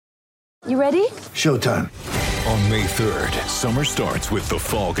You ready? Showtime. On May 3rd, summer starts with The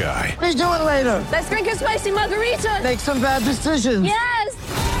Fall Guy. Let's do it later. Let's drink a spicy margarita. Make some bad decisions.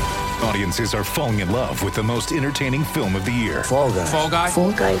 Yes. Audiences are falling in love with the most entertaining film of the year. Fall Guy. Fall Guy.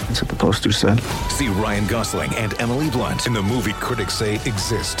 Fall Guy. That's what the poster said. See Ryan Gosling and Emily Blunt in the movie critics say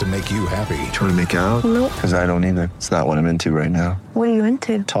exists to make you happy. Trying to make it out? Nope. Because I don't either. It's not what I'm into right now. What are you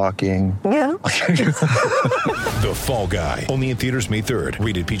into? Talking. Yeah. The Fall Guy. Only in theaters May 3rd.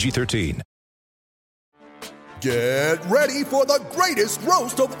 Rated PG-13. Get ready for the greatest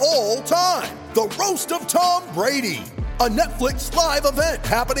roast of all time. The Roast of Tom Brady. A Netflix live event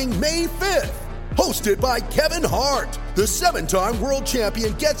happening May 5th. Hosted by Kevin Hart. The 7-time world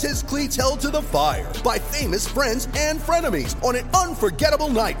champion gets his cleats held to the fire by famous friends and frenemies on an unforgettable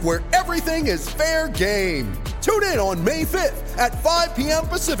night where everything is fair game. Tune in on May 5th at 5 p.m.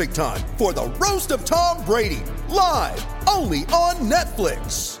 Pacific time for the Roast of Tom Brady. Live only on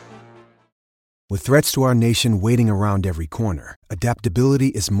Netflix. With threats to our nation waiting around every corner, adaptability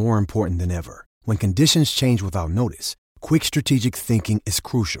is more important than ever. When conditions change without notice, quick strategic thinking is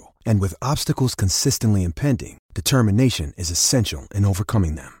crucial. And with obstacles consistently impending, determination is essential in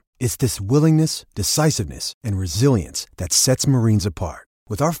overcoming them. It's this willingness, decisiveness, and resilience that sets Marines apart.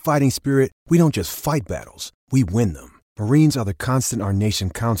 With our fighting spirit, we don't just fight battles, we win them. Marines are the constant our nation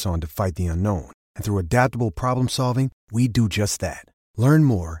counts on to fight the unknown. And through adaptable problem solving, we do just that. Learn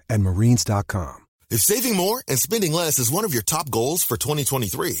more at marines.com. If saving more and spending less is one of your top goals for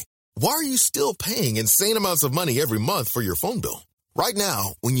 2023, why are you still paying insane amounts of money every month for your phone bill? Right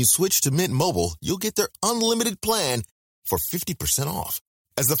now, when you switch to Mint Mobile, you'll get their unlimited plan for 50% off.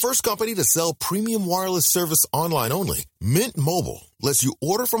 As the first company to sell premium wireless service online only, Mint Mobile lets you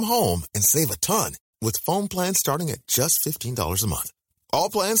order from home and save a ton with phone plans starting at just $15 a month. All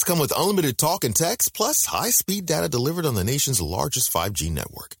plans come with unlimited talk and text, plus high-speed data delivered on the nation's largest 5G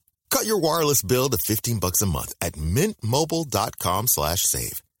network. Cut your wireless bill to $15 a month at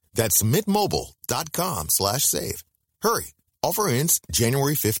mintmobile.com/save. That's mintmobile.com/save. Hurry. Offer ends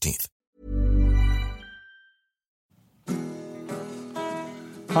January 15th.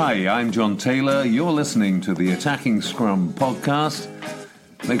 Hi, I'm John Taylor. You're listening to the Attacking Scrum podcast.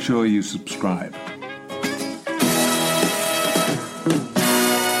 Make sure you subscribe.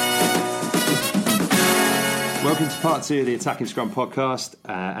 Welcome to part 2 of the Attacking Scrum podcast,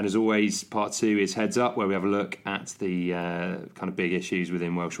 and as always, part 2 is Heads Up, where we have a look at the kind of big issues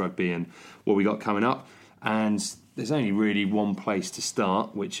within Welsh rugby and what we got coming up. And there's only really one place to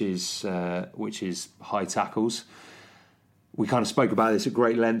start, which is high tackles. We kind of spoke about this at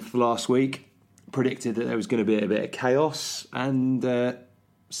great length last week, predicted that there was going to be a bit of chaos, and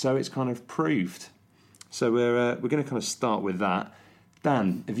so it's kind of proved. So we're going to kind of start with that.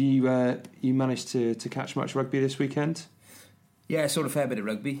 Dan, have you managed to catch much rugby this weekend? Yeah, sort of fair bit of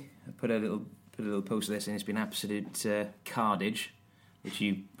rugby. I put a little post of this, and it's been absolute carnage, which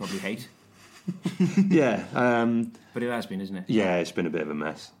you probably hate. Yeah, but it has been, isn't it? Yeah, it's been a bit of a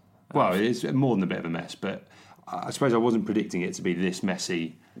mess. Well, it's more than a bit of a mess, but I suppose I wasn't predicting it to be this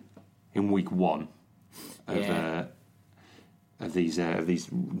messy in week 1 of these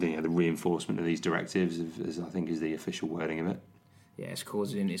the reinforcement of these directives, as I think is the official wording of it. Yeah, it's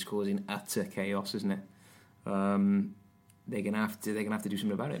causing utter chaos, isn't it? They're gonna have to do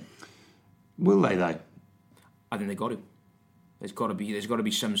something about it. Will they though? I think they've got to. There's got to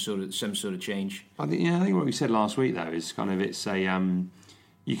be some sort of change. I think what we said last week though is kind of it's a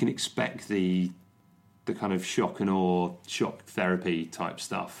you can expect the kind of shock and awe, shock therapy type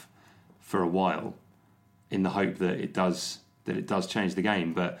stuff for a while, in the hope that it does change the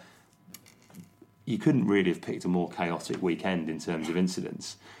game, but you couldn't really have picked a more chaotic weekend in terms of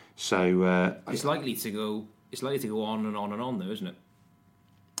incidents. So it's likely to go on and on and on, though, isn't it?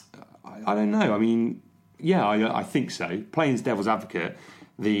 I don't know. I mean, yeah, I think so. Playing as devil's advocate,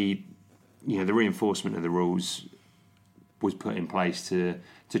 the reinforcement of the rules was put in place to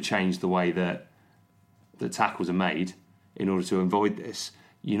change the way that the tackles are made in order to avoid this.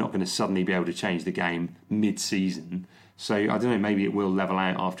 You're not going to suddenly be able to change the game mid-season. So I don't know. Maybe it will level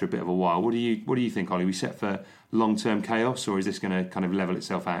out after a bit of a while. What do you think, Ollie? Are we set for long-term chaos, or is this going to kind of level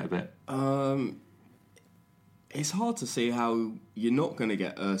itself out a bit? It's hard to see how you're not going to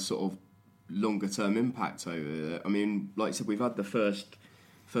get a sort of longer-term impact over it. I mean, like I said, we've had the first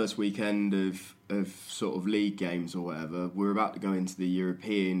weekend of sort of league games or whatever. We're about to go into the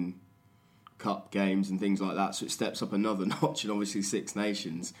European Cup games and things like that, so it steps up another notch, and obviously Six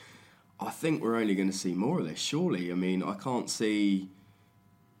Nations. I think we're only going to see more of this, surely. I mean, I can't see...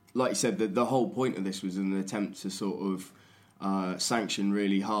 Like you said, the whole point of this was an attempt to sort of sanction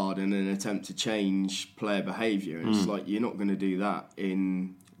really hard and an attempt to change player behaviour. And it's like, you're not going to do that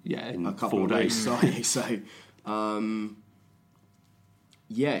in in a couple 4 of days. weeks. So,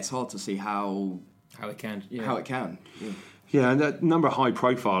 it's hard to see how it can. Yeah. How it can. Yeah, and a number of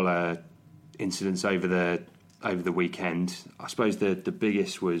high-profile incidents over the weekend. I suppose the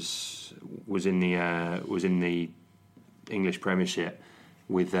biggest was in the English Premiership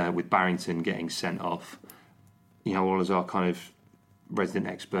with Barrington getting sent off. You know, all as our kind of resident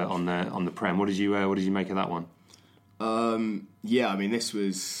expert on the Prem. What did you make of that one? I mean, it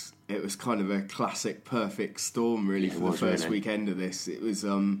was kind of a classic perfect storm, really, for the first weekend of this. It was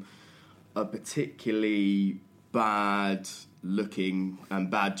a particularly bad looking and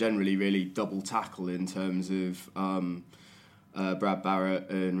bad generally, really, double tackle in terms of Brad Barrett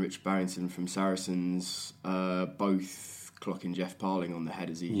and Rich Barrington from Saracens, both clocking Jeff Parling on the head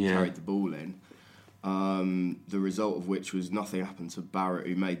as he carried the ball in. The result of which was nothing happened to Barrett,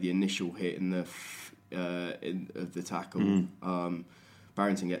 who made the initial hit in of the tackle.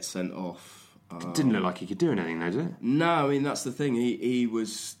 Barrington gets sent off. Didn't look like he could do anything, though, did it? No, I mean, that's the thing. He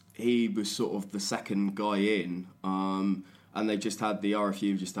was sort of the second guy in, and they just had the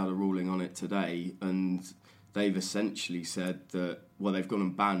RFU just had a ruling on it today, and they've essentially said that they've gone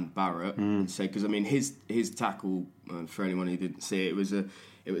and banned Barrett. Because I mean his tackle, for anyone who didn't see it,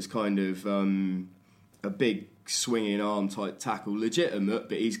 it was kind of a big swinging arm type tackle, legitimate,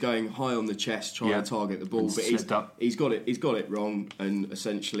 but he's going high on the chest trying to target the ball, but he's got it wrong, and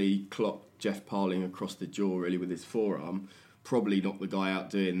essentially clocked Jeff Parling across the jaw really with his forearm. Probably not the guy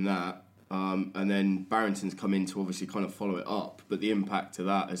out doing that. And then Barrington's come in to obviously kind of follow it up, but the impact of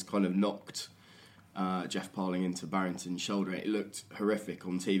that has kind of knocked Jeff Parling into Barrington's shoulder. It looked horrific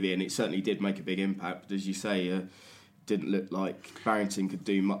on TV, and it certainly did make a big impact, but as you say, didn't look like Barrington could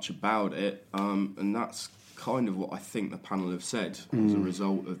do much about it, and that's kind of what I think the panel have said as a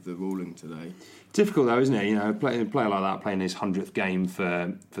result of the ruling today. Difficult though, isn't it? You know, a player like that playing his 100th game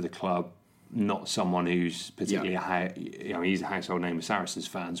for the club, not someone who's particularly he's a household name with Saracens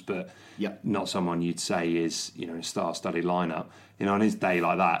fans, but not someone you'd say is a star-studded lineup. You know, on his day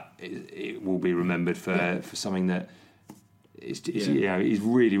like that, it will be remembered for something that is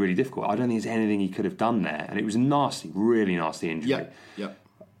really, really difficult. I don't think there's anything he could have done there, and it was a nasty, really nasty injury. Yeah.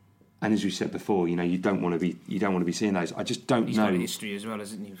 And as we said before, you don't want to be seeing those. I just don't know. He's got a history as well,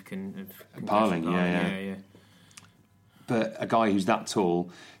 hasn't he? Parling, yeah. But a guy who's that tall,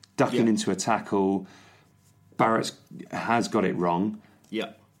 ducking into a tackle, Barrett has got it wrong.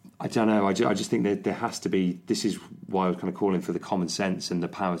 Yeah. I don't know. I just think that there has to be. This is why I was kind of calling for the common sense and the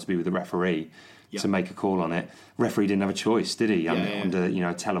power to be with the referee to make a call on it. Referee didn't have a choice, did he? Under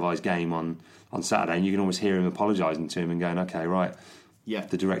a televised game on Saturday, and you can almost hear him apologising to him and going, "Okay, right." Yeah,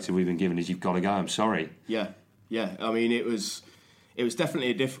 the directive we've been given is you've got to go. I'm sorry. Yeah. I mean, it was definitely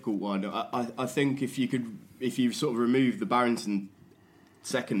a difficult one. I think if you sort of remove the Barrington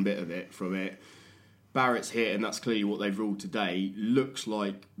second bit of it from it, Barrett's hit, and that's clearly what they've ruled today. Looks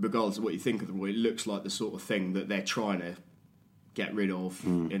like, regardless of what you think of the rule, it looks like the sort of thing that they're trying to get rid of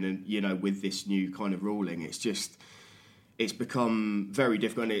with this new kind of ruling. It's become very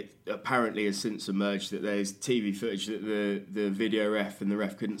difficult, and it apparently has since emerged that there's TV footage that the video ref and the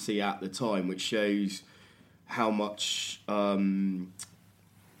ref couldn't see at the time, which shows how much the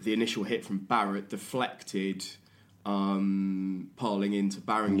initial hit from Barrett deflected Parling into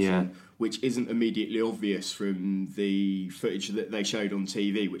Barrington, which isn't immediately obvious from the footage that they showed on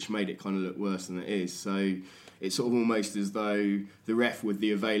TV, which made it kind of look worse than it is. So it's sort of almost as though the ref, with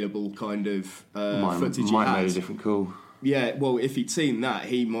the available kind of footage might have made a different call. Yeah, well, if he'd seen that,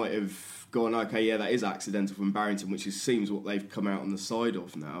 he might have gone, okay, yeah, that is accidental from Barrington, which seems what they've come out on the side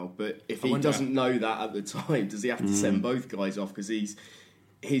of now. But if he doesn't know that at the time, does he have to send both guys off? Because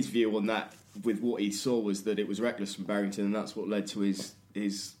his view on that, with what he saw, was that it was reckless from Barrington, and that's what led to his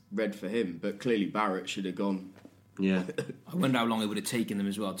red for him. But clearly Barrett should have gone. Yeah. I wonder how long it would have taken them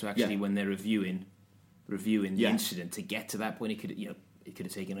as well to actually, when they're reviewing the incident, to get to that point. It could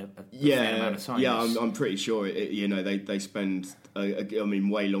have taken a fair amount of time. Yeah, I'm pretty sure. They spend,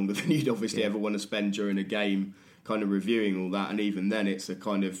 way longer than you'd obviously ever want to spend during a game, kind of reviewing all that. And even then, it's a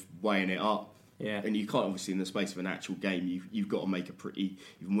kind of weighing it up. Yeah. And you can't, obviously, in the space of an actual game, you've got to make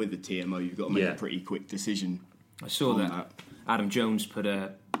even with the TMO, you've got to make a pretty quick decision. I saw that Adam Jones put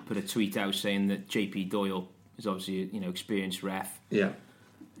a tweet out saying that JP Doyle is obviously experienced ref. Yeah.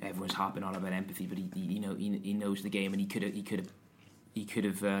 Everyone's harping on about empathy, but he knows the game, and he could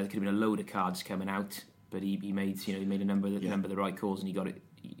have been a load of cards coming out, but he made a number of the right calls, and he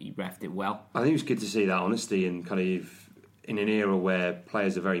refed it well. I think it was good to see that honesty, and kind of in an era where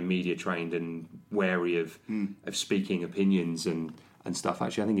players are very media trained and wary of speaking opinions and stuff.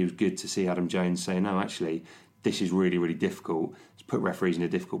 Actually, I think it was good to see Adam Jones say, no, actually, this is really, really difficult. It's put referees in a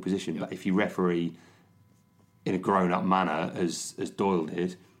difficult position. But if you referee in a grown-up manner, as Doyle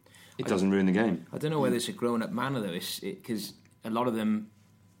did, it doesn't ruin the game. I don't know whether it's a grown-up manner though, because a lot of them,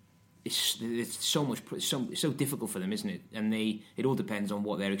 it's so difficult for them, isn't it? And it all depends on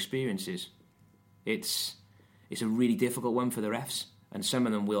what their experience is. It's a really difficult one for the refs, and some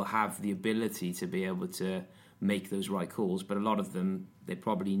of them will have the ability to be able to make those right calls, but a lot of them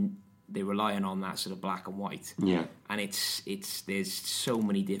they're relying on that sort of black and white. Yeah, and there's so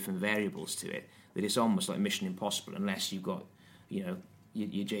many different variables to it that it's almost like Mission Impossible unless you've got your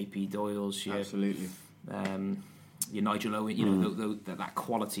JP Doyles, absolutely, your Nigel Owen, that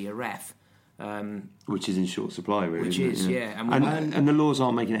quality of ref. Which is in short supply, really. Which is, yeah. And the laws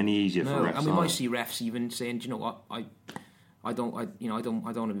aren't making it any easier for refs. And we might see refs even saying, "Do you know what? I don't want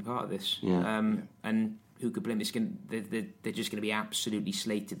to be part of this." Yeah. And who could blame? They're just going to be absolutely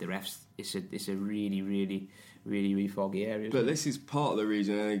slated. The refs. It's a really, really, really, really foggy area. But this is part of the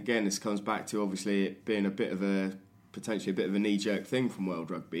reason, and again, this comes back to obviously it being potentially a bit of a knee-jerk thing from World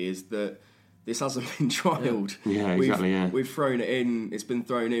Rugby, is that this hasn't been trialled. Yeah, exactly. We've thrown it in. It's been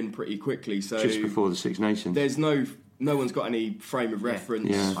thrown in pretty quickly. So just before the Six Nations, there's no one's got any frame of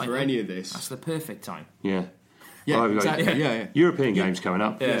reference for any of this. That's the perfect time. Yeah. Yeah, exactly. European games coming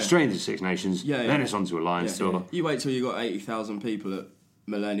up. Straight into Six Nations. Then it's on to a Lions tour. You wait till you got 80,000 people at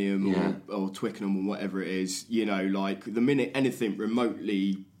Millennium or Twickenham or whatever it is. Like the minute anything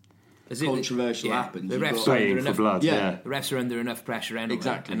remotely controversial happens, the refs are under enough blood. The refs are under enough pressure anyway.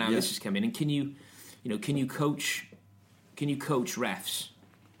 Exactly. And now this is coming. And can you coach refs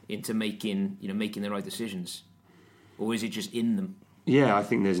into making the right decisions, or is it just in them? Yeah, I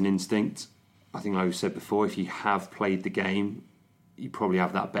think there's an instinct. I think, like we said before, if you have played the game, you probably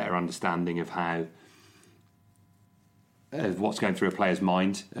have that better understanding of what's going through a player's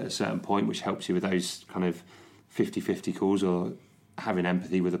mind at a certain point, which helps you with those kind of 50-50 calls or having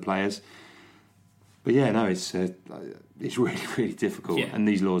empathy with the players. But yeah, no, it's really, really difficult, and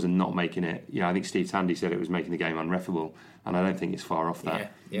these laws are not making it. I think Steve Tandy said it was making the game unreffable, and I don't think it's far off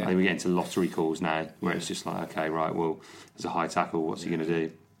that. I think we get into lottery calls now, where it's just like, okay, right, well, there's a high tackle. What's he going to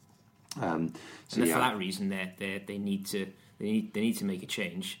do? For that reason, they need to make a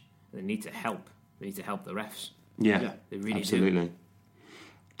change. They need to help. They need to help the refs. Yeah, they really absolutely. do.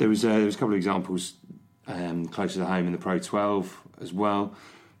 There was a couple of examples closer to home in the Pro 12 as well.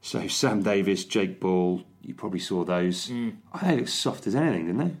 So Sam Davis, Jake Ball, you probably saw those. They looked soft as anything,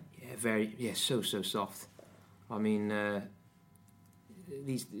 didn't they? Yeah, so soft. I mean, a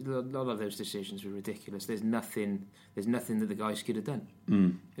lot of those decisions were ridiculous. There's nothing that the guys could have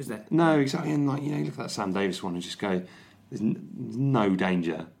done, is there? No, exactly. And you look at that Sam Davis one and just go, there's no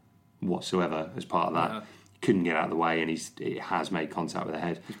danger whatsoever as part of that. No. Couldn't get out of the way, and it has made contact with the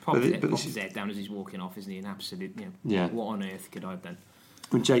head. He's popped his head down as he's walking off, isn't he? An absolute, what on earth could I have done?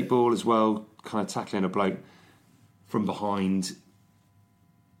 And Jake Ball as well, kind of tackling a bloke from behind,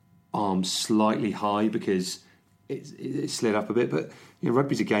 arms slightly high because it slid up a bit. But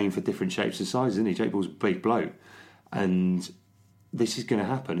rugby's a game for different shapes and sizes, isn't he? Jake Ball's a big bloke, and this is going to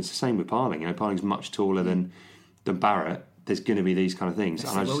happen. It's the same with Parling. Parling's much taller than Barrett. There's going to be these kind of things.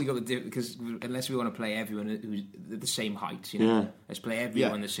 We got to do, because unless we want to play everyone who's the same height, let's play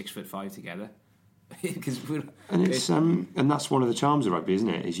everyone that's 6'5" together. And that's one of the charms of rugby, isn't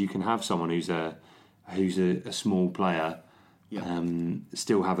it? Is you can have someone who's a small player,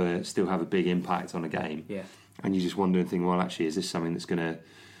 still have a big impact on a game. Yeah. And you just wonder and think, well, actually, is this something that's going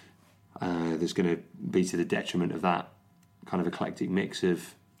to be to the detriment of that kind of eclectic mix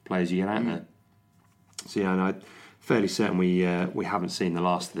of players you get out there? So yeah, and I'm fairly certain we haven't seen the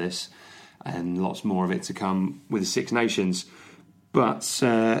last of this, and lots more of it to come with the Six Nations. But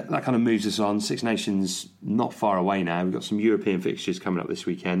that kind of moves us on. Six Nations not far away now. We've got some European fixtures coming up this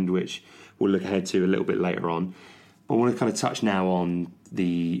weekend, which we'll look ahead to a little bit later on. But I want to kind of touch now on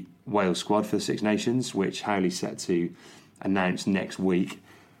the Wales squad for the Six Nations, which Howley's set to announce next week.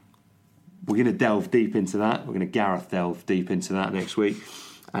 We're going to delve deep into that. We're going to Gareth delve deep into that next week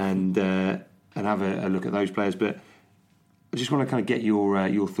and have a look at those players. But I just want to kind of get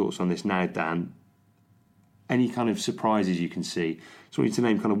your thoughts on this now, Dan. Any kind of surprises you can see? So I want you to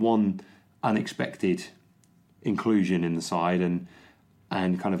name kind of one unexpected inclusion in the side and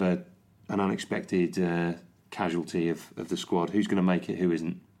kind of an unexpected casualty of the squad. Who's going to make it, who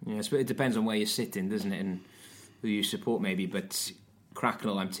isn't? Yeah, it depends on where you're sitting, doesn't it, and who you support maybe. But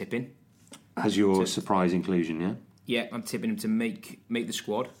Cracknell, I'm tipping as your surprise inclusion. Yeah. Yeah, I'm tipping him to make the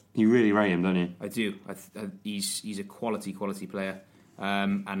squad. You really rate him, don't you? I do. He's a quality player.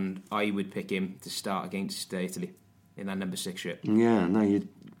 And I would pick him to start against Italy in that number 6 shirt. Yeah, no,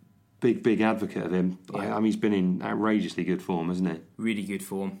 big advocate of him. Yeah. I mean, he's been in outrageously good form, hasn't he? Really good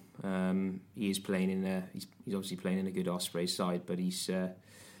form. He is playing in he's obviously playing in a good Ospreys side, but he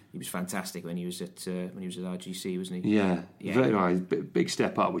was fantastic when he was at RGC, wasn't he? Yeah. Very nice. Big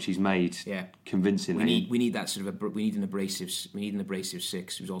step up, which he's made convincingly. We need that sort of an abrasive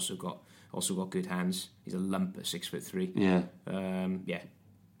 6 who's also got good hands. He's a lump at 6'3". Yeah.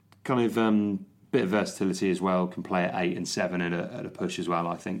 Kind of bit of versatility as well. Can play at 8 and 7 at a push as well,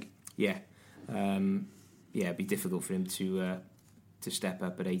 I think. Yeah. It'd be difficult for him to step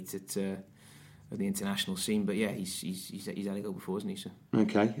up at 8 at the international scene, but yeah, he's had a go before, hasn't he? So.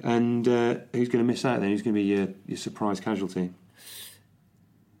 Okay, and who's going to miss out then? Who's going to be your surprise casualty?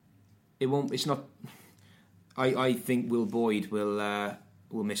 It won't. It's not. I think Will Boyd will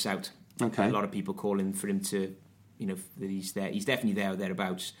miss out. Okay. A lot of people calling for him to, that he's there. He's definitely there or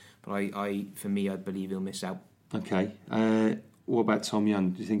thereabouts. But I believe he'll miss out. Okay. What about Tom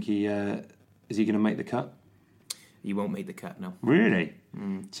Young? Do you think is he going to make the cut? He won't make the cut, no. Really?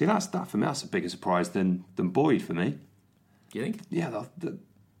 Mm. See, that for me, that's a bigger surprise than Boyd for me. Do you think? Yeah,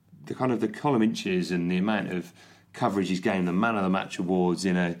 the kind of the column inches and the amount of coverage he's getting, the man of the match awards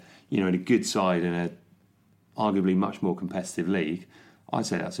in a good side in a arguably much more competitive league. I'd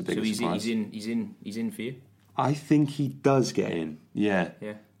say that's a bigger surprise. So he's in for you? I think he does get in. Yeah.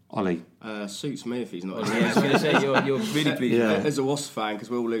 Yeah. Ollie. Suits me if he's not. Yeah, I was going to say you're really pleased. Yeah. As a Wasps fan, because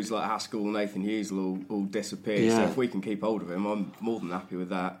we'll lose like Haskell, Nathan Hughes will all disappear. Yeah. So if we can keep hold of him, I'm more than happy with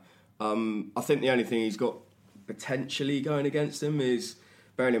that. I think the only thing he's got potentially going against him is,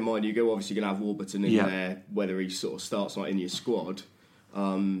 bearing in mind you're obviously going to have Warburton in there, whether he sort of starts not in your squad.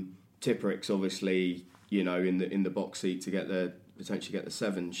 Tipperick's obviously in the box seat to potentially get the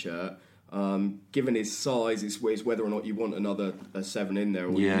 7 shirt. Given his size, it's whether or not you want another 7 in there,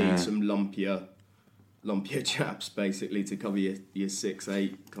 or you need some lumpier chaps basically to cover your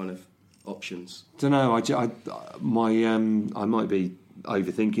 6-8 kind of options. Don't know. I might be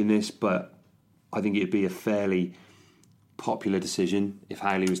overthinking this, but I think it'd be a fairly popular decision if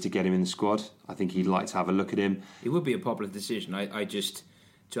Howley was to get him in the squad. I think he'd like to have a look at him. It would be a popular decision. I just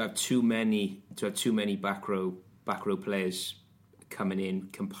to have too many back row players coming in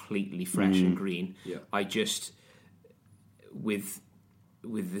completely fresh and green. Yeah. I just with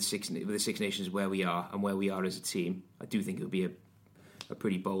the Six Nations where we are and where we are as a team, I do think it would be a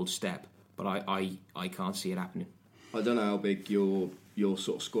pretty bold step, but I can't see it happening. I don't know how big your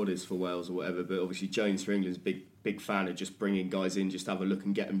sort of squad is for Wales or whatever, but obviously Jones for England's big fan of just bringing guys in, just have a look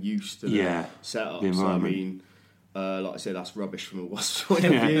and get them used to the setup. So I mean, like I said, that's rubbish from a Wasps point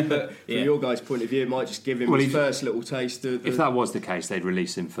of view, but from your guys' point of view, it might just give him his first little taste. If that was the case, they'd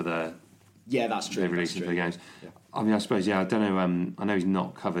release him for the... Yeah, that's true. They'd release him for the games. Yeah. I mean, I suppose, I don't know, I know he's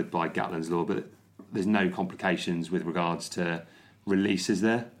not covered by Gatland's law, but there's no complications with regards to releases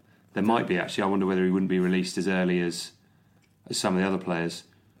there. There might be, actually. I wonder whether he wouldn't be released as early as some of the other players.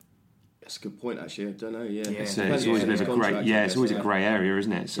 That's a good point, actually. I don't know, It's always a bit of a grey... Yeah, it's always a grey area,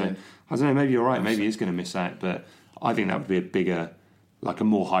 isn't it? So, I don't know, maybe you're right. Maybe he's going to miss out, but I think that would be a bigger, like a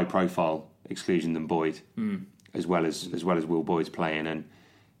more high-profile exclusion than Boyd, as well as Will Boyd's playing, and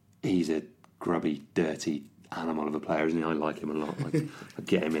he's a grubby, dirty animal of a player, isn't he? I like him a lot. I'd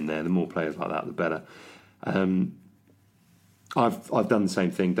get him in there. The more players like that, the better. I've done the same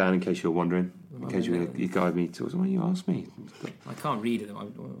thing, Dan, in case you're wondering. In case you guide me towards... Why you ask me? I can't read it.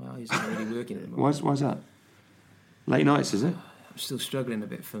 He's not really working at the moment. Why's that? Late nights, is it? I'm still struggling a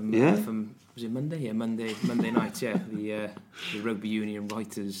bit from was it Monday? Yeah, Monday night. Yeah, the rugby union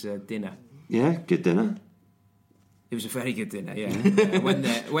writers' dinner. Yeah, good dinner. It was a very good dinner. Yeah,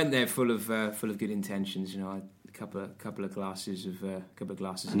 went there full of good intentions. I had a couple of glasses of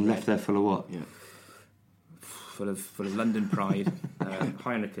and left there full of what? Yeah, full of London Pride,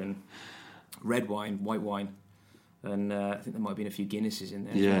 Heineken, red wine, white wine, and I think there might have been a few Guinnesses in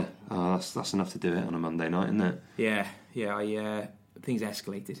there. Yeah, that's enough to do it on a Monday night, isn't it? Yeah. Things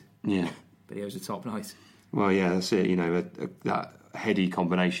escalated. Yeah, but it was a top night. Well, yeah, that's it. That heady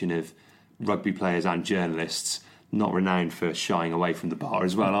combination of rugby players and journalists, not renowned for shying away from the bar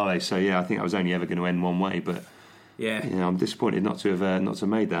as well, are they? So yeah, I think I was only ever going to end one way, but I'm disappointed not to have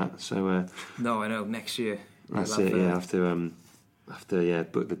made that. So no, I know. Next year, that's it. I have to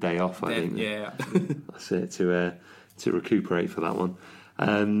book the day off. I think. Yeah, that's it to recuperate for that one.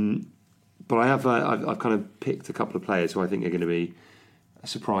 But I've kind of picked a couple of players who I think are going to be a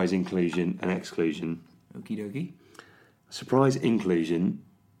surprise inclusion and exclusion. Okie dokie. Surprise inclusion.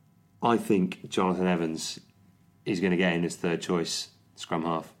 I think Jonathan Evans is going to get in as third choice scrum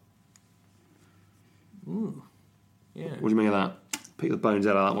half. Ooh, yeah. What do you make of that? Pick the bones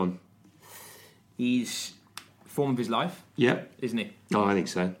out of that one. He's form of his life. Yeah, isn't he? Oh, I think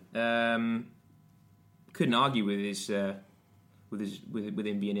so. Couldn't argue with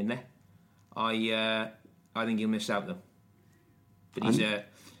him being in there. I think he'll miss out though. But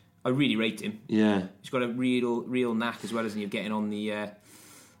I really rate him. Yeah, he's got a real knack as well, isn't he, of getting on the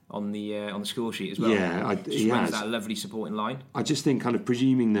score sheet as well. Yeah, he has that lovely supporting line. I just think, kind of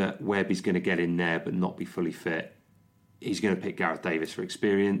presuming that Webb is going to get in there but not be fully fit, he's going to pick Gareth Davis for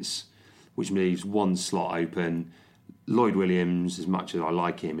experience, which leaves one slot open. Lloyd Williams, as much as I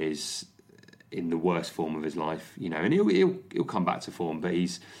like him, is in the worst form of his life, and he'll come back to form, but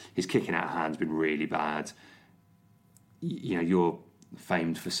his kicking out of hand's been really bad. You're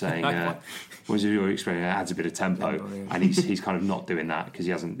famed for saying, what was your experience? It adds a bit of tempo, and he's kind of not doing that because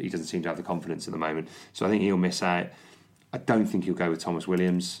he doesn't seem to have the confidence at the moment. So I think he'll miss out. I don't think he'll go with Thomas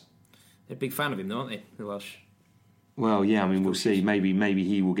Williams. They're a big fan of him, though, aren't they, the Welsh? Well, yeah, I mean, we'll see. Maybe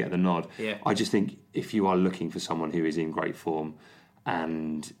he will get the nod. Yeah. I just think if you are looking for someone who is in great form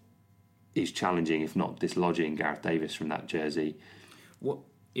and is challenging, if not dislodging, Gareth Davis from that jersey. What?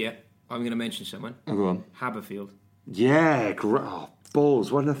 Yeah, I'm going to mention someone. Oh, go on. Haberfield. Yeah,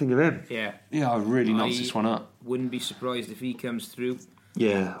 balls. Why didn't I think of him? Yeah. Yeah, I really knocked this one up. Wouldn't be surprised if he comes through.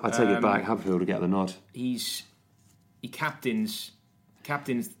 Yeah, I take it back. Haberfield will get the nod. He captains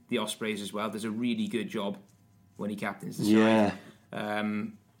the Ospreys as well. Does a really good job when he captains the side. Yeah.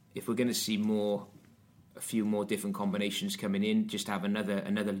 If we're going to see a few more different combinations coming in, just have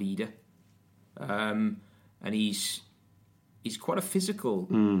another leader. And he's quite a physical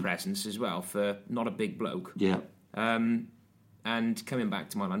presence as well for not a big bloke. Yeah. And coming back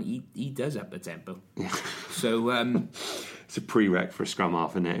to my line, he does up the tempo. So it's a prereq for a scrum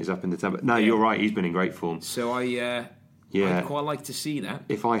half, isn't it? He's up in the tempo. No, you're right. He's been in great form. So I'd quite like to see that.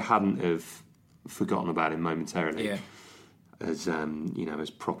 If I hadn't have forgotten about him momentarily, as as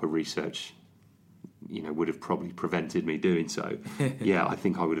proper research, would have probably prevented me doing so. Yeah, I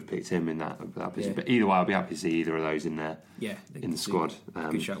think I would have picked him in that position. But either way, I'll be happy to see either of those in there. Yeah, in the squad.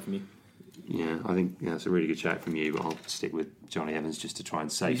 Good shout from you. Yeah, I think it's a really good shout from you. But I'll stick with Johnny Evans just to try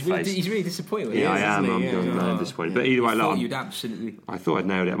and save face. He's really disappointed with I am. I'm disappointed. But either way, you'd absolutely. I thought I'd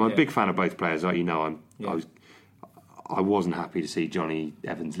nailed it. I'm a big fan of both players. I wasn't happy to see Johnny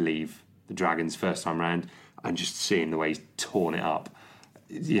Evans leave the Dragons first time round, and just seeing the way he's torn it up.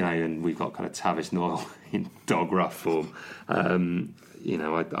 And we've got kind of Tavis Noyle in dog rough form.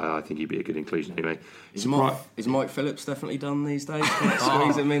 I think he'd be a good inclusion anyway. Is Mike Phillips definitely done these days?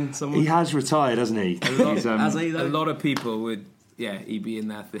 Squeeze him in somewhere? He has retired, hasn't he? Has he, though? A lot of people would, he'd be in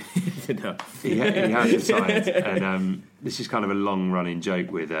that thing. No. He has retired. And this is kind of a long-running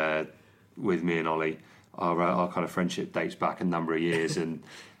joke with me and Ollie. Our kind of friendship dates back a number of years, and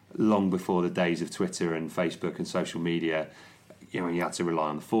long before the days of Twitter and Facebook and social media, you had to rely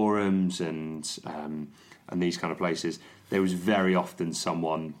on the forums and these kind of places. There was very often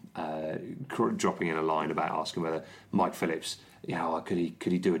someone dropping in a line about asking whether Mike Phillips, could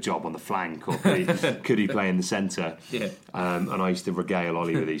he do a job on the flank, or could he play in the centre? Yeah. And I used to regale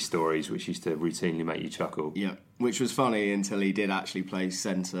Ollie with these stories, which used to routinely make you chuckle. Yeah, which was funny until he did actually play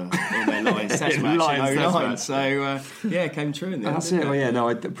centre in their Lions Test match in 09. So it came true in the end. That's it.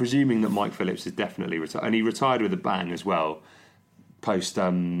 Well, presuming that Mike Phillips is definitely retired, and he retired with a bang as well. Post,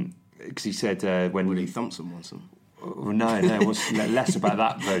 because he said when Willie Thompson won some. No, it was less about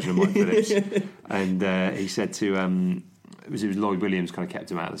that version of Mike Phillips. And he said to it was Lloyd Williams kind of kept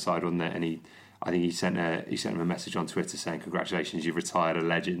him out of the side, wasn't it? And I think he sent him a message on Twitter saying, "Congratulations, you've retired a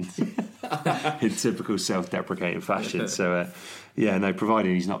legend," in typical self-deprecating fashion. So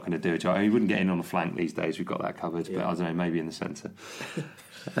providing he's not going to do a job, he wouldn't get in on the flank these days. We've got that covered, but I don't know, maybe in the centre.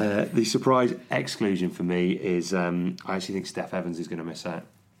 The surprise exclusion for me is I actually think Steph Evans is going to miss out.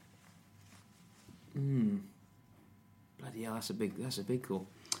 Bloody hell, that's a big call.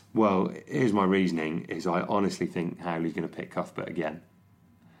 Well, here's my reasoning: is I honestly think Howley's going to pick Cuthbert again,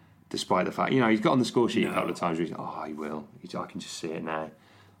 despite the fact he's got on the score sheet a couple of times. Where he will. I can just see it now.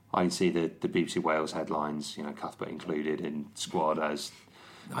 I can see the BBC Wales headlines, Cuthbert included in squad as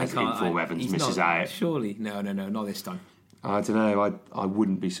inform Evans misses out. Surely, no, not this time. I don't know. I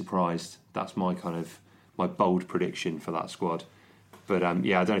wouldn't be surprised. That's my bold prediction for that squad. But I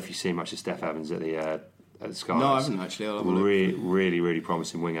don't know if you see much of Steph Evans at the Sky. No, I haven't actually. I'll have a look. Really, really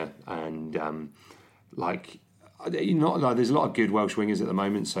promising winger, and there's a lot of good Welsh wingers at the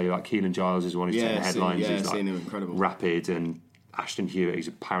moment. So like Keelan Giles is one who's taking the headlines. He's seen him incredible, rapid, and Ashton Hewitt, who's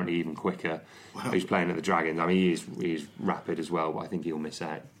apparently even quicker. Wow. Who's playing at the Dragons. I mean, he is rapid as well, but I think he'll miss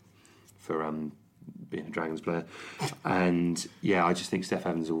out for being a Dragons player. And I just think Steph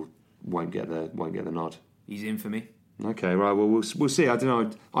Evans won't get the nod. He's in for me. Okay, right. Well, we'll see. I don't know.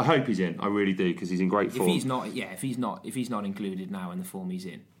 I hope he's in. I really do, because he's in great form. If he's not included now in the form he's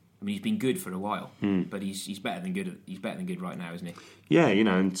in, I mean, he's been good for a while, but he's better than good. He's better than good right now, isn't he? Yeah,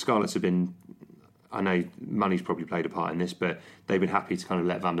 and Scarlets have been. I know money's probably played a part in this, but they've been happy to kind of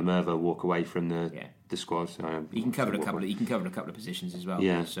let Van der Merwe walk away from the squad. So he can cover a couple of positions as well.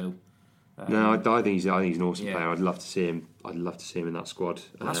 Yeah. So. No, I think he's an awesome player. I'd love to see him. I'd love to see him in that squad.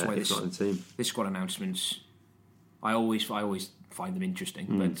 That's why if not in the team. This squad announcements, I always find them interesting.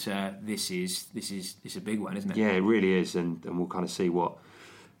 But this is a big one, isn't it? Yeah, it really is, and we'll kind of see what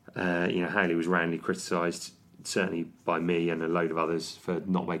Haley was roundly criticised, certainly by me and a load of others, for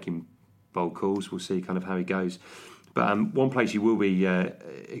not making bold calls. We'll see kind of how he goes. But one place you will be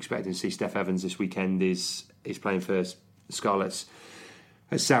expecting to see Steph Evans this weekend is playing for Scarlets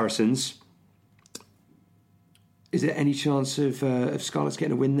as Saracens. Is there any chance of Scarlets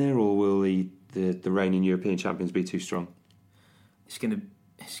getting a win there, or will the reigning European champions be too strong? It's going to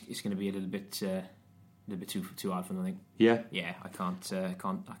be a little bit too hard for them, I think. Yeah, yeah. I can't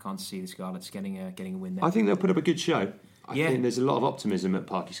see the Scarlets getting a win there. I think they'll put up a good show. I think there's a lot of optimism at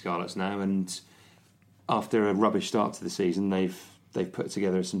Parky Scarlets now, and after a rubbish start to the season, they've put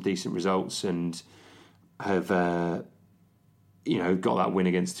together some decent results and have got that win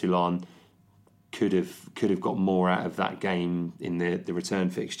against Toulon. Could have got more out of that game in the return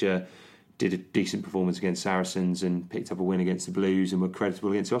fixture. Did a decent performance against Saracens and picked up a win against the Blues and were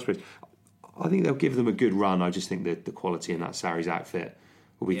creditable against the Ospreys. I think they'll give them a good run. I just think that the quality in that Sarries outfit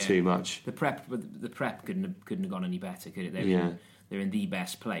will be too much. The prep couldn't have gone any better, could it? They're in the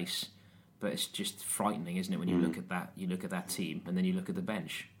best place, but it's just frightening, isn't it? When you look at that team and then you look at the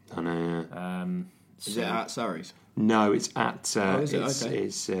bench. I know. Yeah. Is it at Sarries? No, it's at it's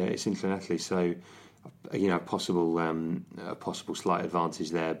in Llanelli, so a possible slight advantage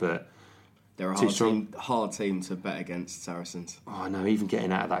there, but they're a hard team to bet against, Saracens. Oh no, even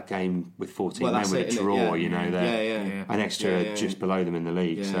getting out of that game with 14 men with a draw, they're an extra just below them in the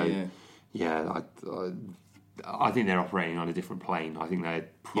league. I think they're operating on a different plane. I think they're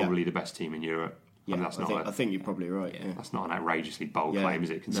probably the best team in Europe. Yeah, I think you're probably right. Yeah. That's not an outrageously bold claim, is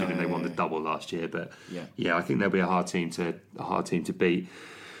it? Considering they won the double last year, but I think they'll be a hard team to beat.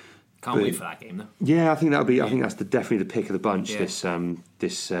 Can't wait for that game though. Yeah, I think that'll be. I think that's definitely the pick of the bunch this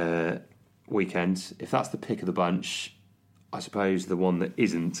weekend. If that's the pick of the bunch, I suppose the one that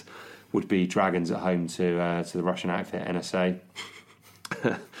isn't would be Dragons at home to the Russian outfit NSA.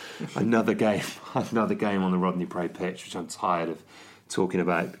 another game on the Rodney Parade pitch, which I'm tired of talking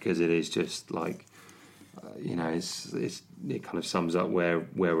about because it is just like. It kind of sums up where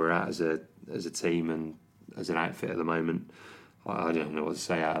we're at as a team and as an outfit at the moment. I don't know what to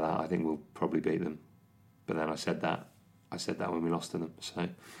say out of that. I think we'll probably beat them, but then I said that when we lost to them. So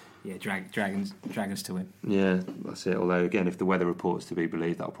yeah, Dragons to win. Yeah, that's it. Although again, if the weather report's to be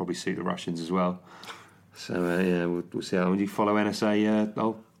believed, that'll probably suit the Russians as well. So we'll see how. Do you follow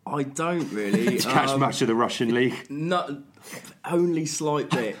NSA? I don't really catch much of the Russian league. No, only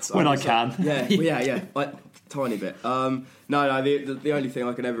slight bits. When I can. Yeah, tiny bit. No. The only thing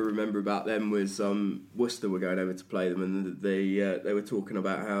I can ever remember about them was Worcester were going over to play them, and they were talking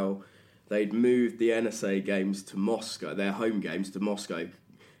about how they'd moved the NSA games to Moscow, their home games to Moscow,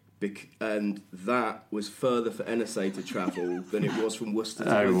 and that was further for NSA to travel than it was from Worcester to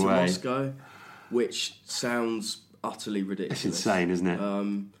go to Moscow, which sounds utterly ridiculous. It's insane, isn't it?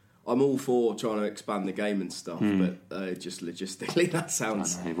 I'm all for trying to expand the game and stuff, but just logistically, that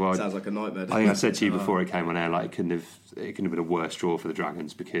sounds like a nightmare. I think I said to you before it came on air, like it couldn't have been a worse draw for the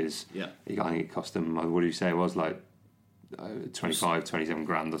Dragons because I think it cost them. What did you say it was, like 27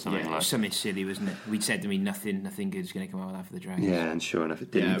 grand or something like? Something silly, wasn't it? We'd said to me nothing good is going to come out of that for the Dragons. Yeah, and sure enough,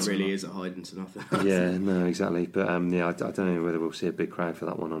 it didn't. Yeah, it really is a hiding to nothing. Yeah, no, exactly. But I don't know whether we'll see a big crowd for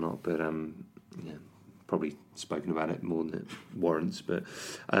that one or not. But probably spoken about it more than it warrants. But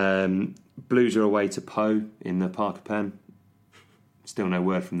Blues are away to Pau in the Parker Pen. Still no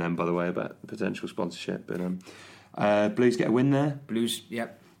word from them, by the way, about potential sponsorship. But Blues get a win there. Blues,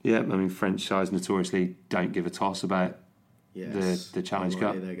 yep. Yeah, I mean, French sides notoriously don't give a toss about the Challenge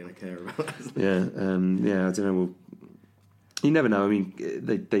Cup. They're going to care about that. Yeah, I don't know. You never know. I mean,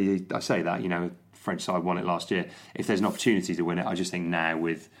 I say that, French side won it last year. If there's an opportunity to win it, I just think now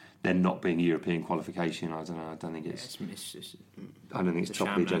with there not being a European qualification, I don't know. I don't think it's top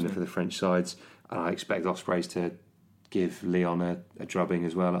of the agenda for the French sides. And I expect Ospreys to give Lyon a drubbing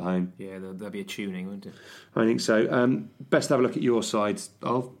as well at home. Yeah, there'll be a tuning, won't it? I think so. Best to have a look at your side.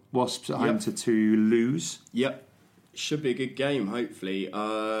 Wasps at home to Toulouse. Yep. Should be a good game, hopefully. We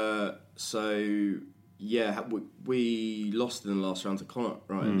lost in the last round to Connacht,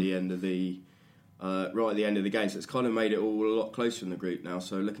 right, at the end of the right at the end of the game. So it's kind of made it all a lot closer in the group now.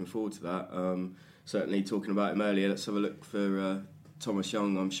 So looking forward to that. Certainly talking about him earlier. Let's have a look for Thomas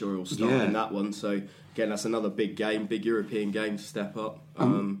Young. I'm sure he'll start in that one. So again, that's another big game, big European game to step up.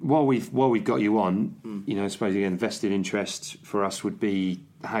 While we've got you on, I suppose again, vested interest for us would be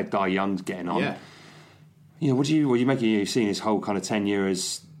how Dai Young's getting on. Yeah. What do you make of you've seen his whole kind of tenure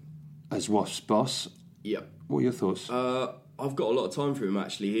as Wasps boss? Yep. What are your thoughts? I've got a lot of time for him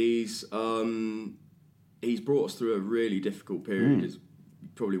actually. He's brought us through a really difficult period. As you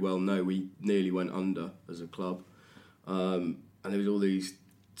probably well know, we nearly went under as a club, and there was all these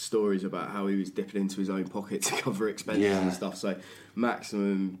stories about how he was dipping into his own pocket to cover expenses and stuff. So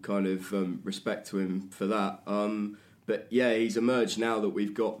maximum kind of respect to him for that. But yeah, he's emerged now that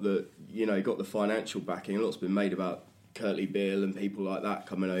we've got the financial backing. A lot's been made about Curtly Beale and people like that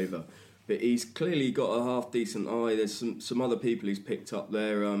coming over. But he's clearly got a half decent eye. There's some other people he's picked up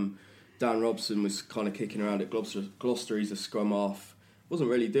there. Dan Robson was kind of kicking around at Gloucester. He's a scrum half. Wasn't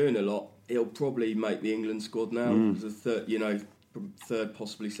really doing a lot. He'll probably make the England squad now. As a third,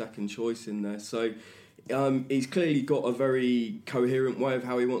 possibly second choice in there. So he's clearly got a very coherent way of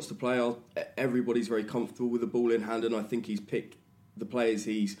how he wants to play. Everybody's very comfortable with the ball in hand, and I think the players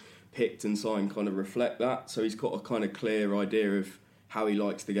he's picked and signed kind of reflect that. So he's got a kind of clear idea of how he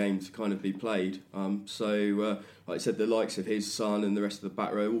likes the game to kind of be played. Like I said, the likes of his son and the rest of the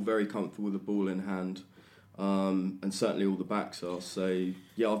back row are all very comfortable with the ball in hand. And certainly all the backs are. So,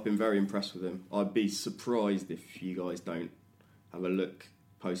 yeah, I've been very impressed with him. I'd be surprised if you guys don't have a look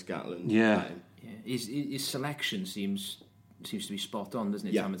post-Gatland at him. Yeah. His selection seems to be spot on, doesn't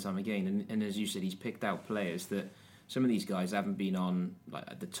it, time and time again? And as you said, he's picked out players that some of these guys haven't been on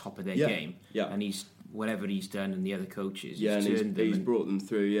at the top of their game. Yeah. And whatever he's done and the other coaches, he's brought them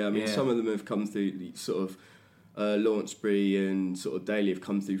through. Yeah, I mean, some of them have come through the sort of Launcesbury and sort of Daly have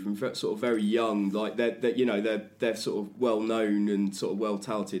come through from sort of very young. Like they're sort of well known and sort of well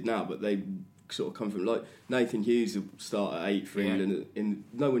touted now, but they sort of come from like Nathan Hughes will start at 8 for England, and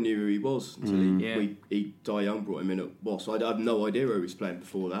no one knew who he was until Dai Young brought him in at Wasps. I have no idea who he was playing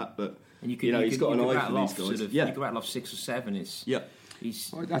before that, but he's got an eye for these guys. You could rattle off 6 or 7.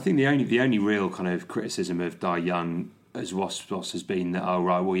 I think the only real kind of criticism of Dai Young as Wasps boss has been that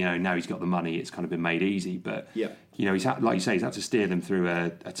now he's got the money, it's kind of been made easy, but he's had, like you say, he's had to steer them through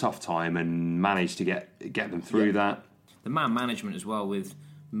a tough time and managed to get them through that. The man management as well with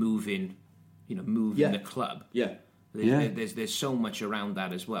moving the club. There's so much around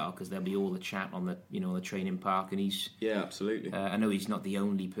that as well, because there'll be all the chat on the training park, and he's absolutely. I know he's not the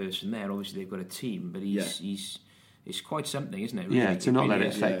only person there. Obviously they've got a team, but it's quite something, isn't it? Really? To not let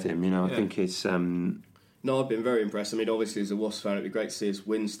it affect him. I think it's. No, I've been very impressed. I mean, obviously as a Wasps fan, it'd be great to see us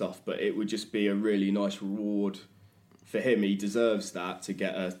win stuff, but it would just be a really nice reward for him. He deserves that, to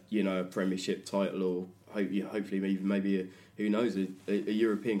get a Premiership title, or hopefully even maybe who knows, a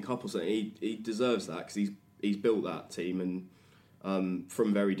European Cup or something. He deserves that, because he's built that team, and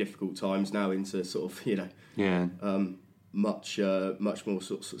from very difficult times now into sort of much more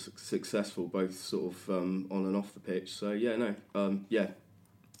sort of successful, both sort of on and off the pitch. So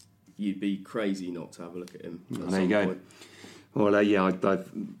you'd be crazy not to have a look at him. There you go. Point. Well, I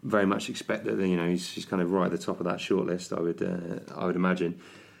very much expect that he's kind of right at the top of that shortlist. I would imagine.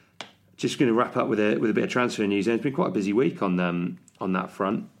 Just going to wrap up with a bit of transfer news. It's been quite a busy week on that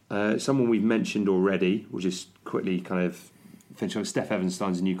front. Someone we've mentioned already. We'll just quickly kind of finish on. Steph Evans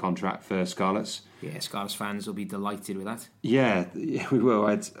signs a new contract for Scarlets. Yeah, Scarlets fans will be delighted with that. Yeah, we will.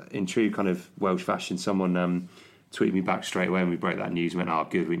 In true kind of Welsh fashion, someone tweeted me back straight away when we broke that news and went, "Oh,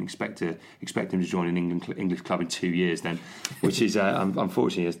 good, we can expect him to join an English club in 2 years then," which is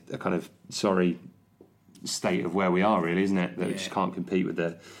unfortunately a kind of sorry state of where we are, really, isn't it? That we just can't compete with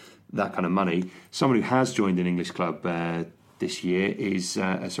that kind of money. Someone who has joined an English club this week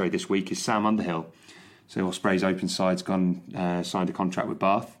is Sam Underhill. So Ospreys open side's signed a contract with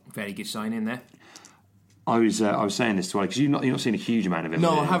Bath. Very good signing there. I was saying this to Ollie, because you're not seeing a huge amount of him.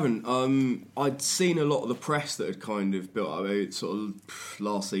 No, I haven't. I'd seen a lot of the press that had kind of built up sort of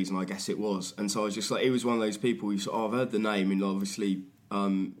last season, I guess it was, and so I was just like, it was one of those people who sort of, I've heard the name, and obviously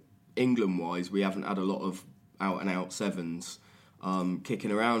England-wise, we haven't had a lot of out-and-out sevens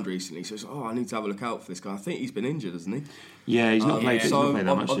kicking around recently, so it's like, I need to have a look out for this guy. I think he's been injured, hasn't he? Yeah, he's not made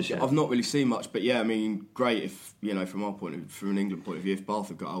that much this year. I've not really seen much, but I mean, great if, from our point of view, from an England point of view, if Bath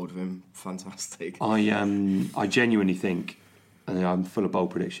have got hold of him, fantastic. I genuinely think, and I'm full of bold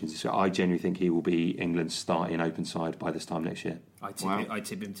predictions, so I genuinely think he will be England's starting open side by this time next year. I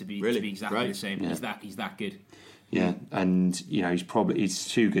tip him to be exactly the same. Yeah. He's that good. Yeah, and he's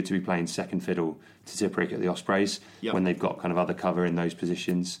too good to be playing second fiddle to Tipuric at the Ospreys when they've got kind of other cover in those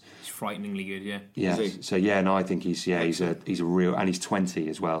positions. He's frighteningly good, yeah. Yeah, so no, I think he's a real, and he's 20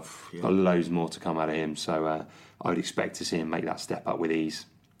 as well. Got loads more to come out of him, so I would expect to see him make that step up with ease.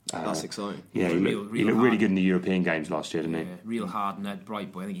 That's exciting. Yeah, he looked really good in the European games last year, didn't he? Real hard nut,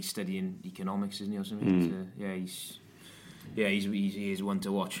 bright boy. I think he's studying economics, isn't he, or something? He is one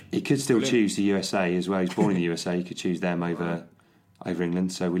to watch. He could still choose the USA as well. He's born in the USA. He could choose them over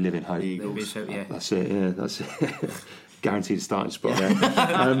England. So we live in hope. That's it. Yeah, that's it. Guaranteed a starting spot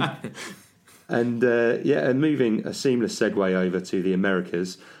there. And moving a seamless segue over to the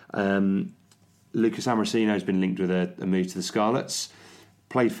Americas. Lucas Amorosino has been linked with a move to the Scarlets.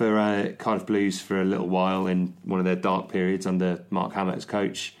 Played for Cardiff Blues for a little while in one of their dark periods under Mark Hammett as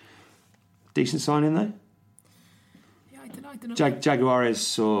coach. Decent signing though. I don't know.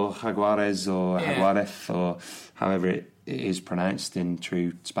 Jaguares or Jaguaref or however it is pronounced in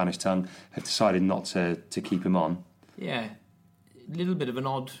true Spanish tongue have decided not to keep him on. Yeah, a little bit of an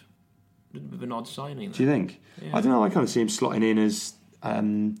odd signing. Do you think? Yeah. I don't know. I kind of see him slotting in as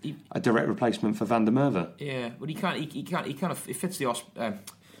a direct replacement for Van der Merwe. Yeah, but he kind of it fits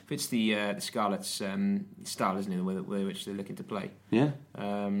the Scarlets style, isn't it? The way which they're looking to play. Yeah.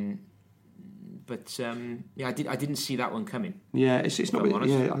 I didn't see that one coming. Yeah, it's not.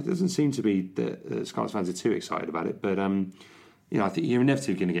 It doesn't seem to be that Scarlets fans are too excited about it. But I think you're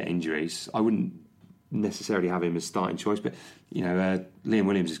inevitably going to get injuries. I wouldn't necessarily have him as starting choice, but Liam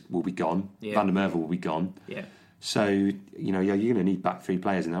Williams will be gone. Yeah. Van der Merwe will be gone. Yeah. So you're going to need back three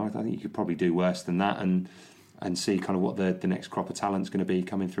players now. I think you could probably do worse than that, and see kind of what the next crop of talent's going to be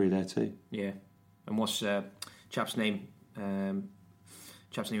coming through there too. Yeah, and what's chap's name?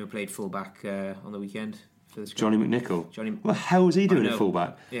 Chap's name who played fullback on the weekend for the Johnny McNichol. What the hell was he doing at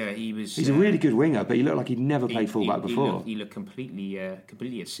fullback? Yeah, he was. He's a really good winger, but he looked like he'd never played fullback before. He looked completely at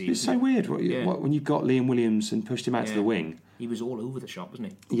sea. It's so weird when you've got Liam Williams and pushed him out to the wing. He was all over the shop,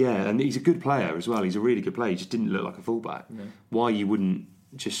 wasn't he? Yeah, and he's a good player as well. He's a really good player. He just didn't look like a fullback. No. Why you wouldn't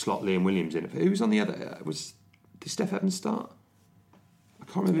just slot Liam Williams in? Who was on the other? Did Steph Evans start? I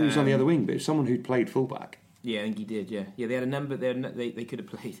can't remember who was on the other wing, but it was someone who'd played fullback. Yeah, I think he did. Yeah. They had a number. They could have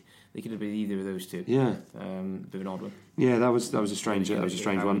played. They could have been either of those two. Yeah, bit of an odd one. Yeah, that was a strange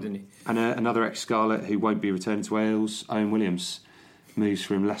one. And another ex-Scarlet who won't be returning to Wales, Owen Williams, moves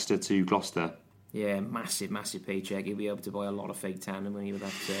from Leicester to Gloucester. Yeah, massive paycheck. He'll be able to buy a lot of fake tan money with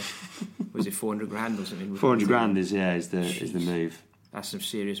that. Was it 400 grand or something? 400 grand is the move. That's some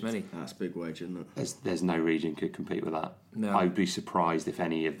serious money. That's a big wage, isn't it? There's no region could compete with that. No. I would be surprised if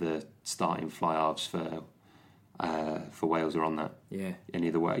any of the starting fly halves for Wales are on that. Yeah. Any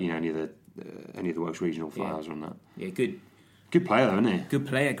of the Welsh regional fly halves are on that. Yeah, good player though, isn't he? Good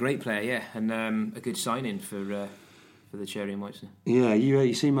player, great player, yeah, and a good signing for the Cherry and Whites. Yeah,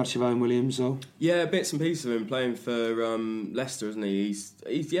 you see much of Owen Williams though? Yeah, bits and pieces of him playing for Leicester, isn't he?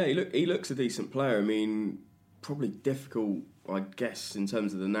 He looks a decent player. I mean, probably difficult, I guess, in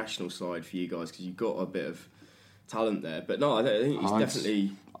terms of the national side for you guys because you've got a bit of talent there. But no, I think he's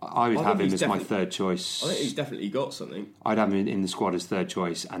definitely. I would have him as my third choice. I think he's definitely got something. I'd have him in the squad as third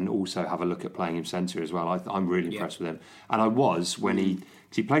choice, and also have a look at playing him centre as well. I'm really impressed with him, and I was when he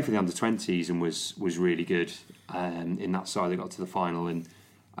played for the under-20s and was really good in that side. They got to the final, and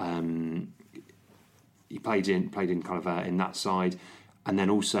he played in kind of in that side, and then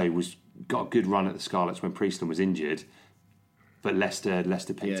also got a good run at the Scarlets when Priestland was injured, but Leicester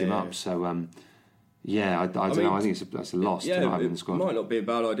picked him up. So I don't know. I think that's a loss to not have him in the squad. It might not be a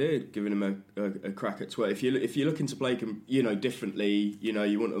bad idea giving him a crack at 12. If you're looking to play him, differently,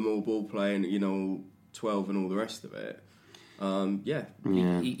 you want them all ball playing, 12 and all the rest of it.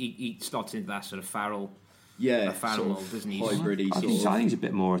 He slots into that sort of Farrell. Yeah, Farrell mold, doesn't he? Hybrid-y I think he's a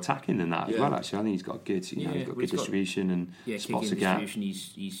bit more attacking than that as well. Actually, I think he's got good, he's got good distribution and spots a gap.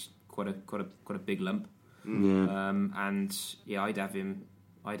 He's quite a big lump. Yeah.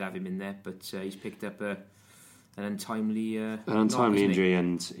 I'd have him in there, but he's picked up an untimely injury,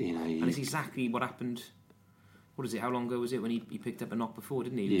 and and it's exactly what happened. What is it? How long ago was it when he picked up a knock before?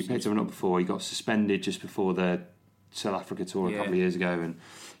 Didn't he? Yeah, he picked up a knock before. He got suspended just before the South Africa tour a couple of years ago, and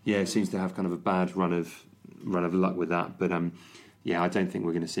it seems to have kind of a bad run of luck with that. But I don't think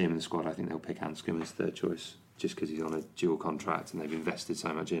we're going to see him in the squad. I think they'll pick Anscombe as third choice just because he's on a dual contract and they've invested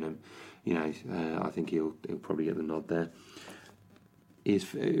so much in him. I think he'll probably get the nod there. I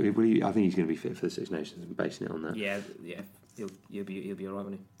think he's going to be fit for the Six Nations. I'm basing it on that. Yeah. he'll be all right,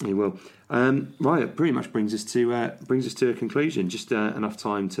 won't he? He will. Right, it pretty much brings us to a conclusion. Just enough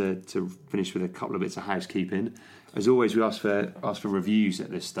time to finish with a couple of bits of housekeeping. As always, we ask for reviews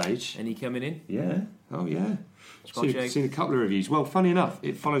at this stage. Any coming in? Yeah. Oh yeah. Scotch egg. Seen a couple of reviews. Well, funny enough,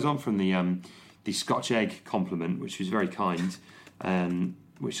 it follows on from the Scotch egg compliment, which was very kind,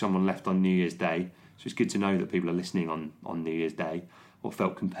 which someone left on New Year's Day. So it's good to know that people are listening on New Year's Day, or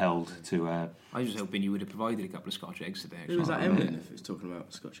felt compelled to. I was just hoping you would have provided a couple of Scotch eggs today. Who was that, Emlyn, if it was talking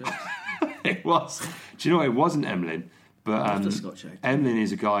about Scotch eggs? It was. Do you know what? It wasn't Emlyn, but Scotch egg. Emlyn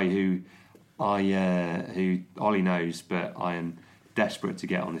is a guy who Ollie knows, but I am desperate to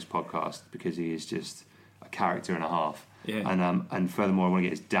get on this podcast because he is just a character and a half. Yeah. And furthermore, I want to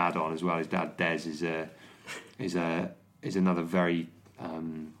get his dad on as well. His dad Des is another very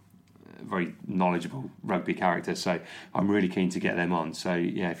very knowledgeable rugby character. So I'm really keen to get them on. So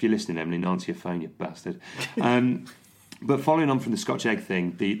yeah, if you're listening, Emily, answer your phone, you bastard. But following on from the Scotch egg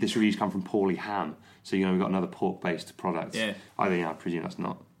thing, this review's come from Paulie Ham. So we've got another pork-based product. Yeah. I presume that's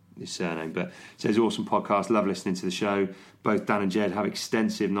not his surname, but it says awesome podcast, love listening to the show. Both Dan and Jed have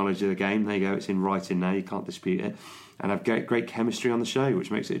extensive knowledge of the game. There you go, it's in writing now, you can't dispute it. And have great chemistry on the show, which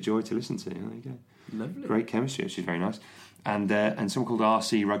makes it a joy to listen to. There you go. Lovely. Great chemistry, which is very nice. And someone called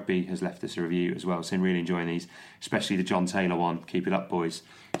RC Rugby has left us a review as well, saying really enjoying these, especially the John Taylor one. Keep it up, boys.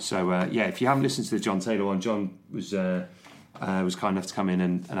 So if you haven't listened to the John Taylor one, John was kind enough to come in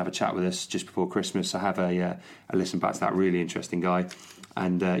and have a chat with us just before Christmas. So have a listen back to that. Really interesting guy.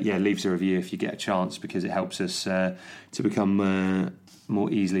 And leave us a review if you get a chance, because it helps us to become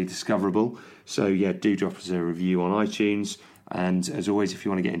more easily discoverable. So do drop us a review on iTunes. And as always, if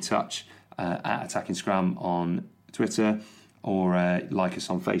you want to get in touch, at Attacking Scrum on Twitter, or like us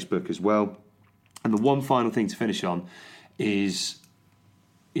on Facebook as well. And the one final thing to finish on is,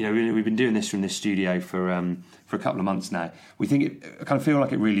 we've been doing this from this studio for a couple of months now. I kind of feel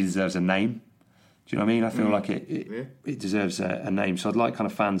like it really deserves a name. Do you know what I mean? I feel like it deserves a name. So I'd like kind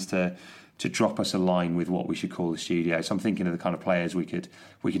of fans to drop us a line with what we should call the studio. So I'm thinking of the kind of players we could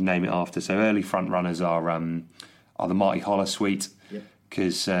name it after. So early front runners are the Marty Holler suite.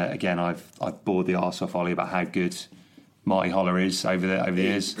 Because again, I've bored the arse off Ollie about how good Marty Holler is over the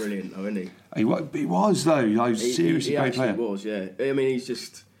years. Brilliant, though, isn't he? He was though. I was seriously great player. He was, yeah. I mean, he's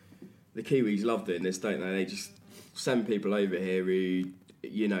just the Kiwis love doing this, don't they? They just send people over here who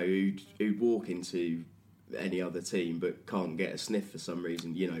walk into any other team but can't get a sniff for some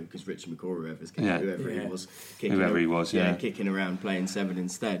reason. Because Richard McCaw, whoever he was, kicking around playing 7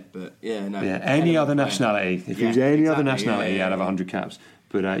 instead. But any other nationality. If he was any other nationality, he'd have 100 caps.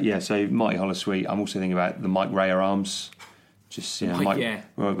 But so Marty Holler suite. I'm also thinking about the Mike Rayer arms. Just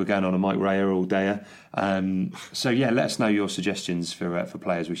we're going on a Mike Rayer all day. Let us know your suggestions for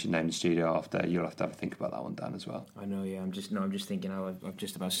players we should name the studio after. You'll have to have a think about that one, Dan, as well. I know. Yeah, I'm just thinking how I've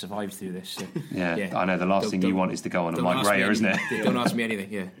just about survived through this. So, I know. The last thing you want is to go on a Mike Rayer, isn't it? Don't ask me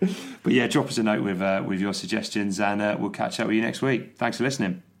anything. Yeah. But drop us a note with your suggestions, and we'll catch up with you next week. Thanks for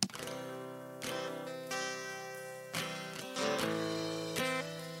listening.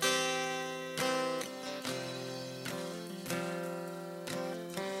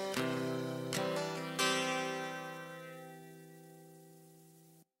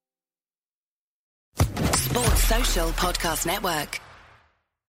 Social Podcast Network.